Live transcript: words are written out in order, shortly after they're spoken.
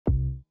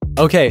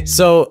Okay,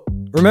 so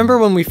remember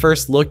when we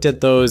first looked at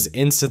those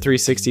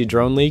Insta360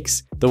 drone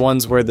leaks? The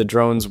ones where the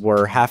drones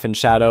were half in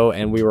shadow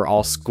and we were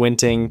all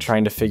squinting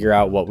trying to figure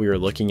out what we were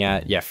looking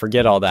at? Yeah,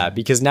 forget all that,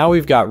 because now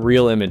we've got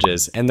real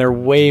images and they're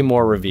way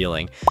more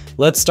revealing.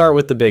 Let's start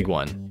with the big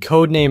one,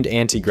 codenamed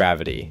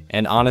Anti-Gravity.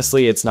 And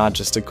honestly, it's not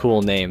just a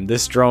cool name.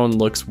 This drone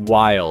looks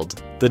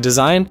wild. The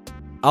design?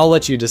 I'll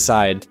let you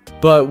decide.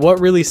 But what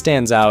really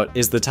stands out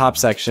is the top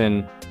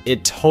section.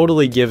 It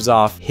totally gives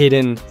off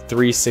hidden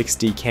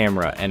 360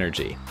 camera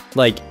energy.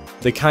 Like,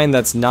 the kind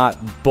that's not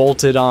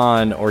bolted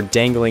on or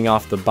dangling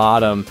off the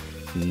bottom.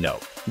 No.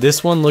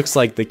 This one looks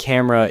like the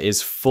camera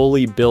is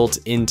fully built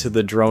into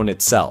the drone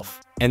itself,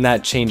 and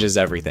that changes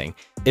everything.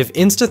 If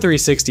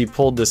Insta360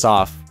 pulled this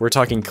off, we're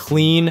talking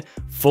clean,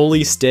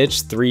 fully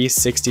stitched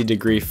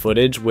 360-degree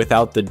footage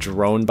without the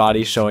drone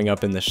body showing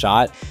up in the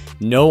shot.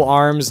 No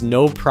arms,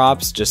 no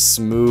props, just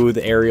smooth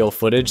aerial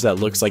footage that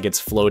looks like it's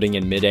floating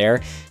in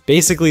midair.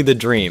 Basically the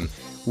dream.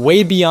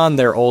 Way beyond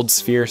their old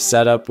Sphere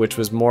setup, which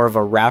was more of a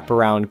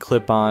wraparound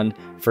clip-on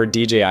for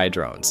DJI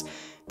drones.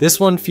 This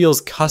one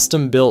feels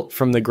custom built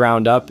from the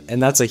ground up,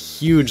 and that's a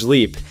huge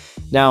leap.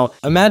 Now,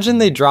 imagine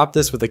they drop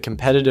this with a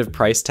competitive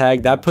price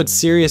tag. That puts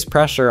serious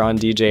pressure on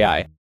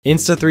DJI.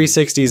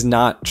 Insta360's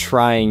not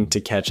trying to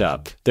catch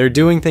up. They're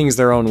doing things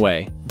their own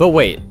way. But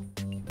wait,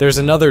 there's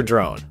another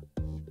drone.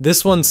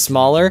 This one's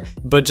smaller,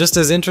 but just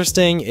as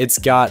interesting, it's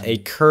got a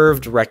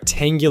curved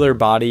rectangular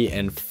body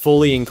and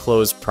fully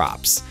enclosed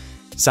props.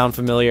 Sound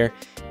familiar?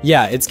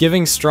 Yeah, it's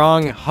giving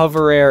strong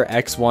Hover Air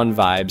X1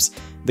 vibes,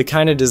 the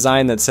kind of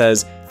design that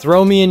says,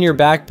 throw me in your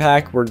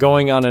backpack, we're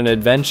going on an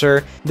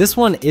adventure. This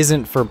one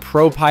isn't for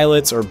pro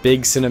pilots or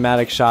big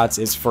cinematic shots,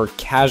 it's for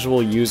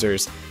casual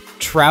users,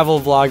 travel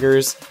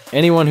vloggers,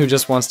 anyone who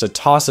just wants to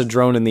toss a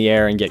drone in the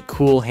air and get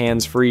cool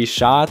hands-free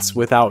shots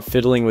without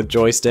fiddling with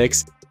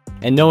joysticks.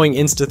 And knowing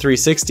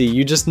Insta360,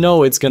 you just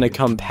know it's gonna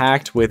come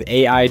packed with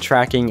AI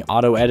tracking,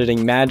 auto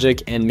editing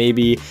magic, and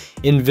maybe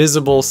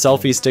invisible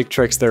selfie stick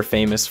tricks they're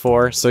famous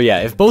for. So yeah,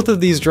 if both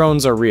of these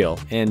drones are real,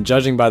 and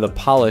judging by the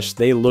polish,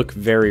 they look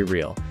very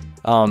real.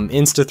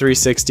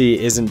 Insta360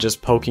 isn't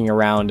just poking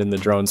around in the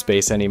drone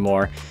space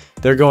anymore.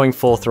 They're going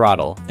full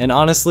throttle. And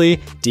honestly,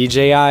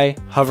 DJI,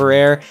 Hover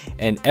Air,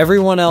 and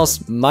everyone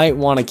else might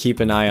want to keep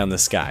an eye on the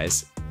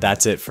skies.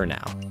 That's it for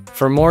now.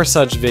 For more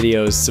such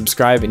videos,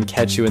 subscribe and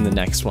catch you in the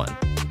next one.